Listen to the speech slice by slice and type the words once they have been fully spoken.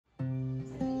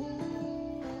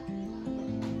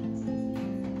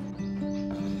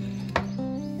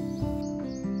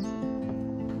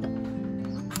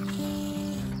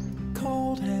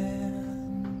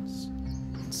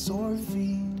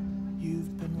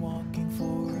walking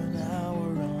for an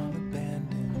hour on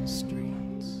abandoned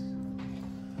streets.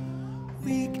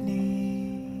 Weak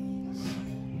knees,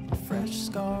 fresh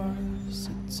scars.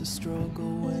 It's a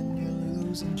struggle when you're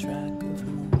losing track of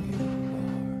who you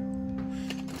are.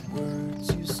 The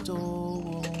words you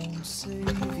stole won't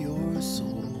save your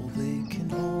soul. They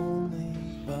can only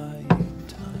buy you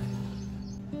time.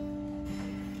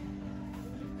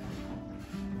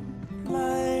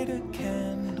 Light a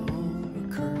candle or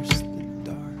curse the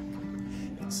dark.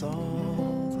 It's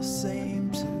all the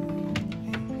same to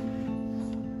me.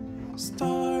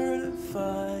 Start a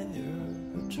fire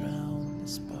or drown the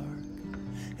spark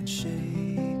and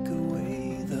shake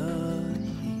away the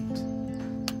heat.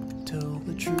 Tell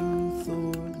the truth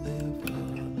or live a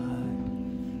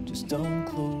lie. Just don't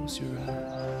close your eyes.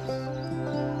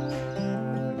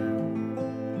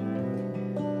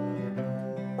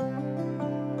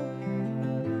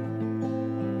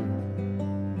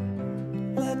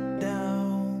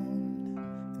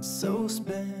 So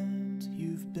spent,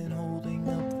 you've been holding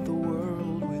up the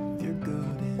world with your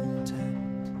good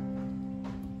intent.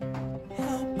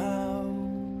 Help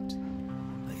out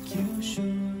like you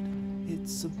should.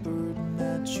 It's a burden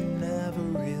that you never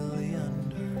really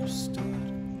understood.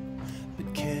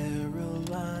 But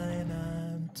Caroline,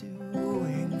 I'm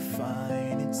doing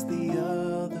fine. It's the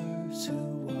others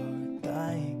who are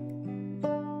dying.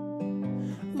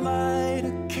 Light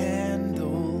a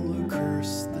candle or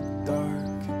curse the dark.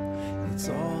 It's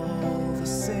all the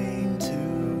same to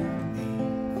me.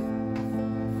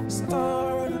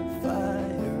 Start a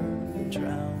fire,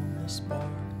 drown the spark,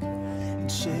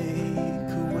 and shake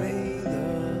away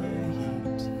the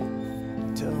heat.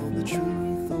 Tell the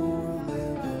truth or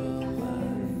live a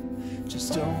lie.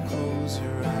 Just don't close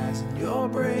your eyes. And you're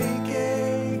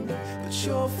breaking, but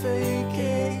you're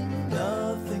faking.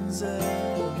 Nothing's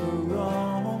ever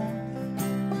wrong.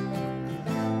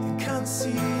 And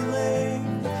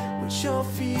concealing what you're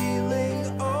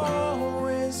feeling,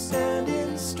 always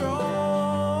standing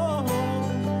strong.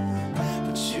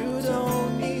 But you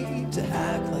don't need to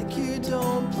act like you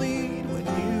don't bleed when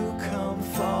you come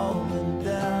falling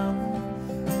down.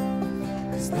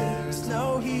 'Cause there's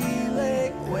no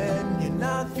healing when you're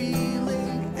not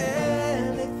feeling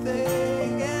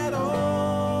anything at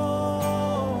all.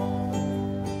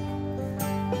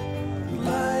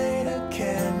 Light a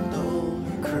candle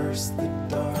or curse the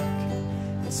dark.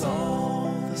 It's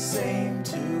all the same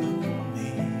to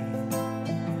me.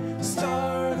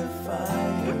 Start a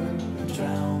fire,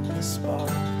 drown the spark,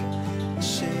 and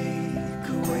shake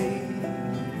away the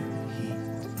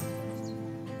heat.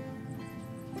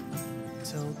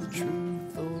 Tell the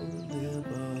truth or live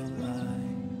a lie.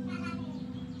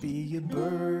 Be a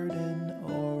burden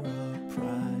or a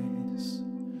prize.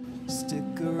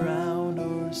 Stick around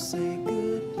or say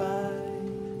goodbye.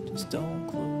 Just don't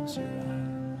close your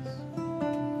eyes.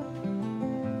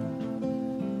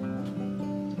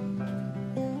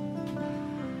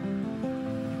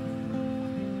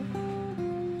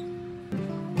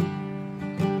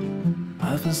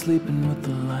 I've been sleeping with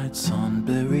the lights on,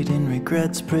 buried in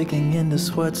regrets, breaking into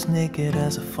sweats, naked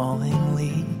as a falling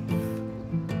leaf.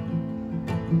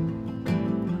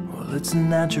 Well, it's a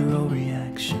natural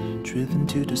reaction, driven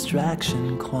to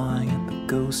distraction, clawing at the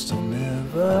ghosts I'll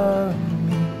never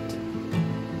meet.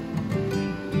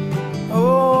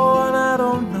 Oh, and I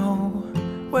don't know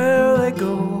where they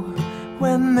go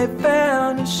when they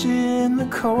vanish in the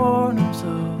corners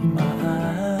of my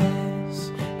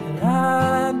eyes. And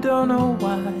I don't know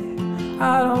why,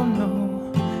 I don't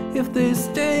know if they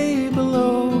stay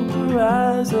below or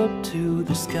rise up to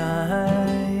the sky.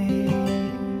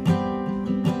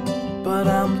 But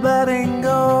I'm letting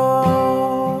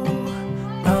go,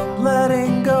 I'm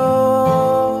letting go.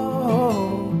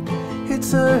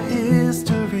 It's a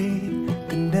history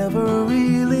that never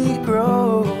really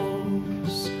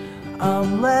grows.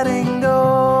 I'm letting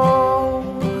go,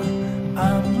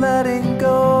 I'm letting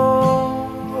go.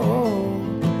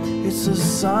 It's a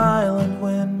silent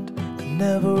wind that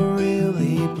never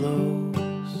really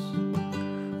blows.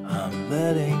 I'm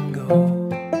letting go.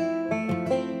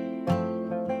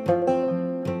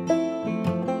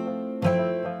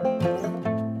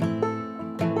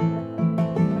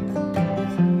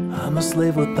 I'm a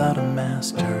slave without a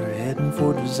master, heading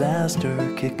for disaster,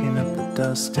 kicking up the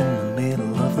dust in the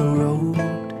middle of the road.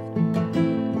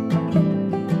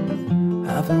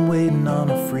 I've been waiting on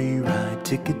a free ride,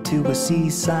 ticket to a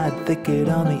seaside thicket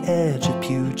on the edge of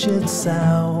Puget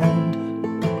Sound.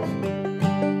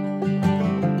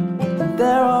 And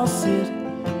there I'll sit,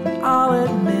 and I'll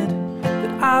admit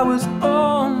that I was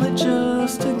only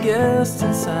just a guest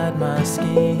inside my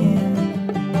skin.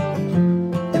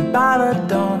 And by the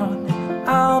dawn,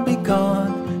 I'll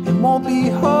won't be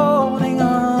holding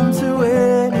on to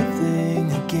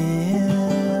anything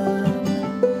again.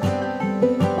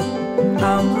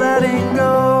 I'm letting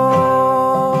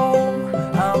go,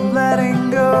 I'm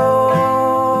letting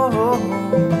go.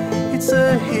 It's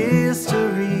a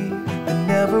history that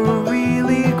never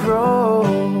really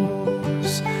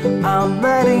grows. I'm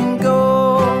letting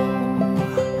go,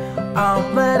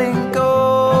 I'm letting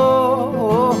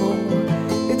go.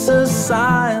 It's a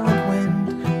silent wind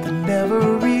that never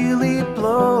really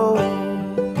blows.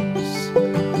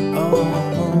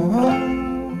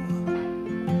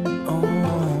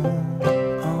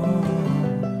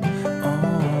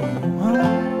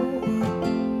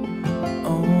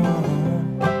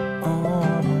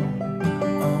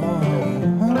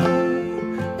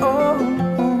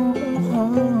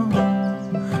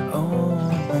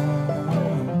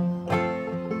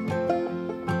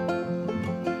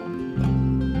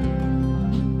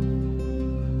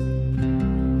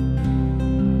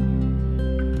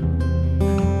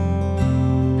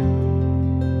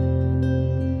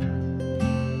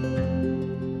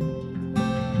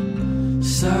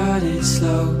 Started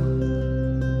slow,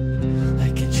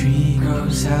 like a tree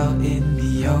grows out in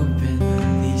the open.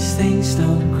 These things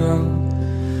don't grow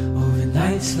over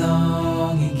nights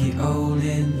long and get old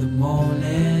in the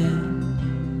morning.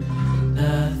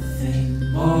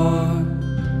 Nothing more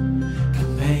can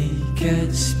make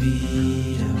it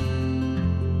speed up.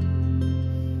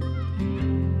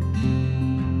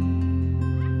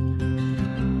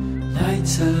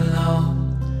 Nights are long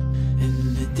and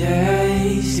the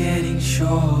day's getting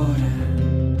shorter.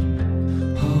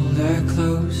 Hold her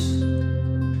close,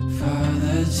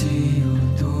 father to your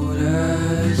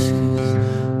daughters, 'cause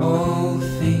all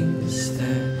things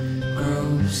that grow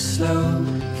slow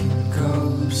can go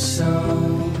so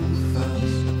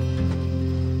fast.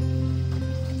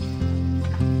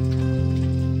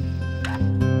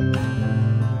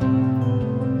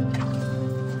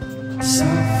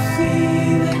 Softly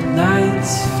the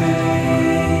nights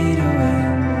fade away,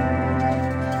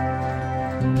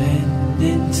 blend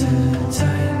into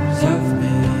times of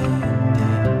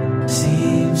midday.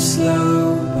 Seems slow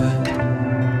but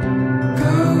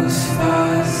goes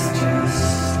fast,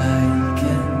 just like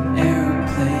an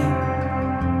airplane.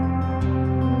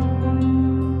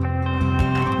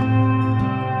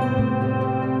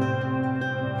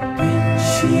 When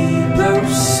she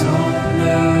blows on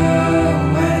the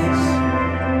waves,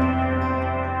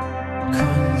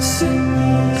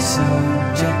 constantly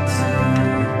subject to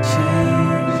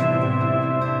change,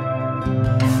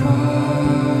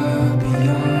 far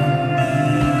beyond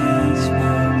these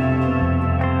words.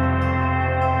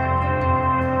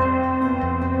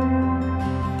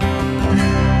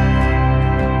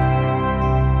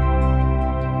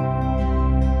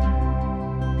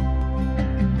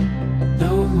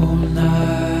 No more